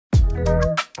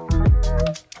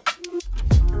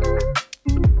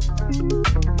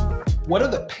what are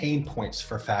the pain points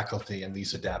for faculty in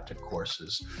these adaptive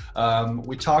courses?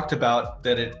 We talked about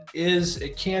that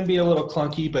it can be a little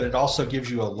clunky, but it also gives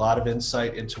you a lot of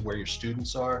insight into where your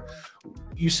students are.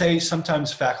 You say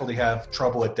sometimes faculty have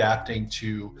trouble adapting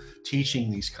to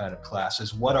teaching these kind of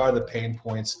classes. What are the pain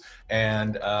points,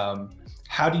 and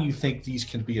how do you think these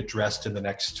can be addressed in the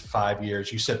next 5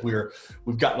 years? You said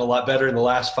we've gotten a lot better in the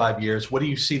last 5 years. What do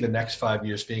you see the next 5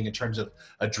 years being in terms of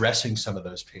addressing some of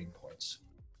those pain points?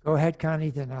 Go ahead,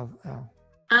 Connie, then I'll...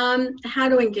 How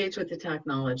to engage with the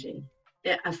technology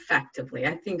effectively,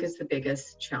 I think, is the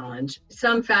biggest challenge.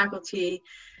 Some faculty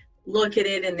look at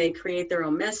it and they create their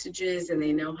own messages, and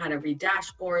they know how to read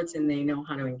dashboards, and they know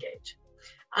how to engage.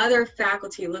 Other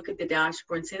faculty look at the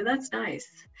dashboard and say, that's nice,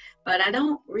 but I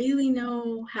don't really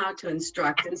know how to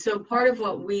instruct. And so part of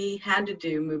what we had to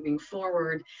do moving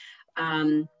forward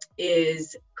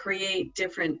is create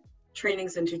different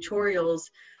trainings and tutorials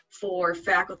for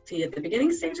faculty at the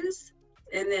beginning stages,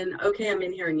 and then, okay, I'm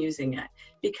in here and using it.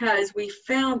 Because we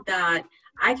found that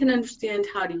I can understand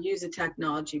how to use a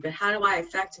technology, but how do I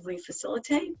effectively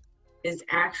facilitate is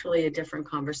actually a different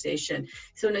conversation.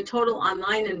 So in a total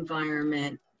online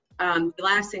environment, the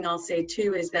last thing I'll say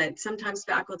too is that sometimes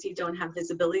faculty don't have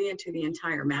visibility into the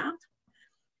entire map.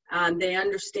 They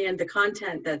understand the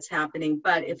content that's happening,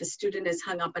 but if a student is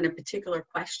hung up on a particular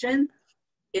question,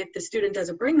 if the student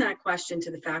doesn't bring that question to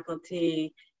the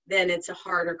faculty, then it's a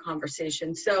harder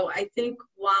conversation. So I think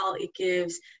while it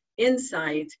gives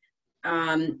insight,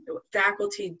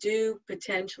 faculty do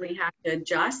potentially have to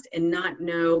adjust and not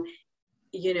know,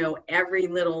 every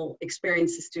little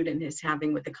experience the student is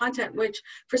having with the content, which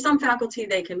for some faculty,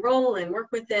 they can roll and work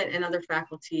with it, and other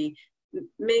faculty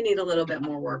may need a little bit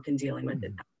more work in dealing with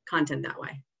the content that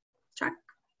way. Chuck?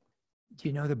 Do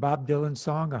you know the Bob Dylan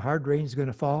song, A Hard Rain's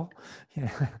Gonna Fall?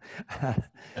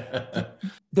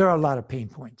 There are a lot of pain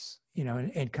points,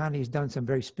 and Connie's done some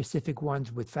very specific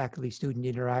ones with faculty-student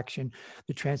interaction,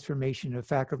 the transformation of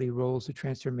faculty roles, the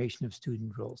transformation of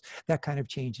student roles. That kind of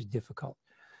change is difficult.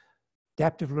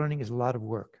 Adaptive learning is a lot of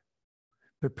work.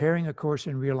 Preparing a course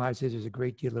and realize it is a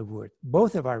great deal of work.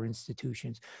 Both of our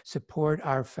institutions support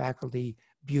our faculty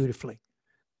beautifully.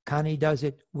 Connie does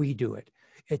it, we do it.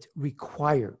 It's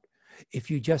required.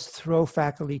 If you just throw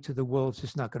faculty to the wolves,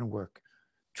 it's not going to work.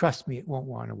 Trust me, it won't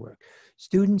want to work.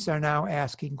 Students are now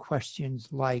asking questions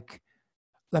like,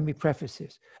 let me preface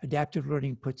this, adaptive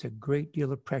learning puts a great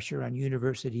deal of pressure on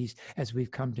universities as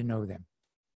we've come to know them.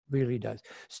 Really does.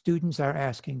 Students are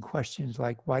asking questions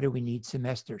like, why do we need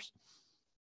semesters?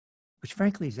 Which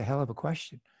frankly is a hell of a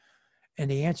question.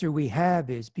 And the answer we have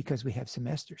is because we have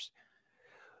semesters.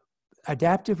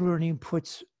 Adaptive learning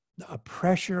puts a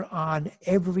pressure on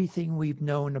everything we've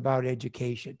known about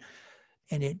education.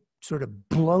 And it sort of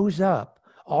blows up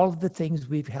all of the things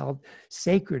we've held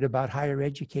sacred about higher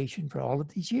education for all of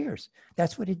these years.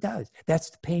 That's what it does. That's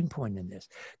the pain point in this.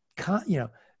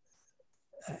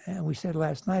 And we said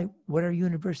last night, what are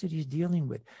universities dealing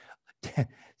with?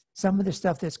 Some of the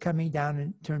stuff that's coming down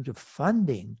in terms of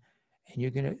funding,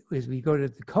 and as we go to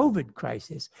the COVID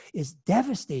crisis, is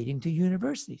devastating to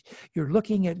universities. You're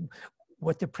looking at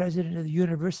what the president of the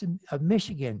University of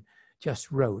Michigan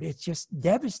just wrote. It's just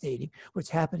devastating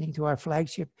what's happening to our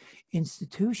flagship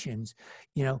institutions.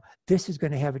 This is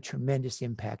going to have a tremendous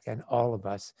impact on all of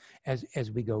us as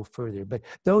we go further. But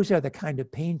those are the kind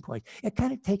of pain points. It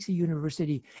kind of takes a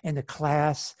university and the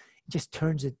class, just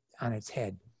turns it on its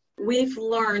head. We've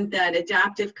learned that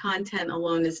adaptive content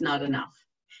alone is not enough.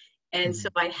 And so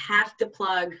I have to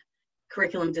plug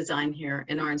curriculum design here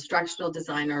and our instructional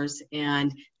designers,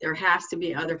 and there has to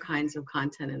be other kinds of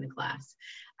content in the class.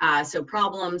 So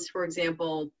problems, for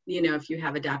example, if you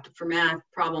have adaptive for math,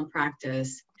 problem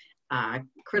practice,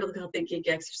 critical thinking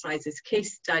exercises,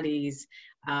 case studies,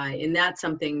 and that's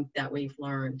something that we've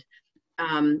learned.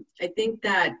 I think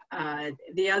that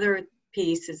the other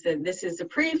piece is that this is a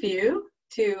preview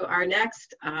to our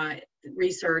next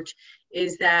research,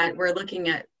 is that we're looking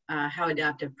at how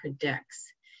adaptive predicts.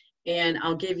 And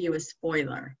I'll give you a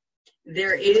spoiler.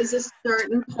 There is a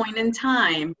certain point in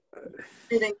time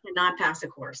student cannot pass a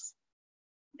course.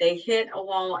 They hit a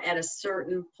wall at a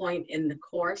certain point in the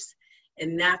course,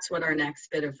 and that's what our next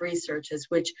bit of research is,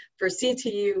 which for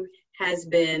CTU has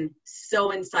been so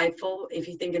insightful. If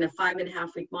you think in a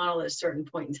 5.5 week model at a certain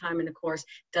point in time in the course,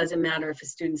 doesn't matter if a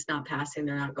student's not passing,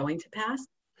 they're not going to pass.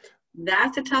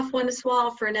 That's a tough one to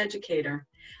swallow for an educator,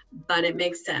 but it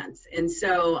makes sense. And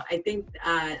so I think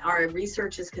our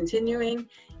research is continuing,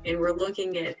 and we're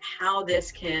looking at how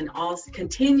this can also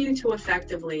continue to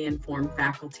effectively inform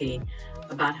faculty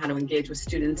about how to engage with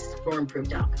students for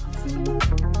improved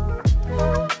outcomes.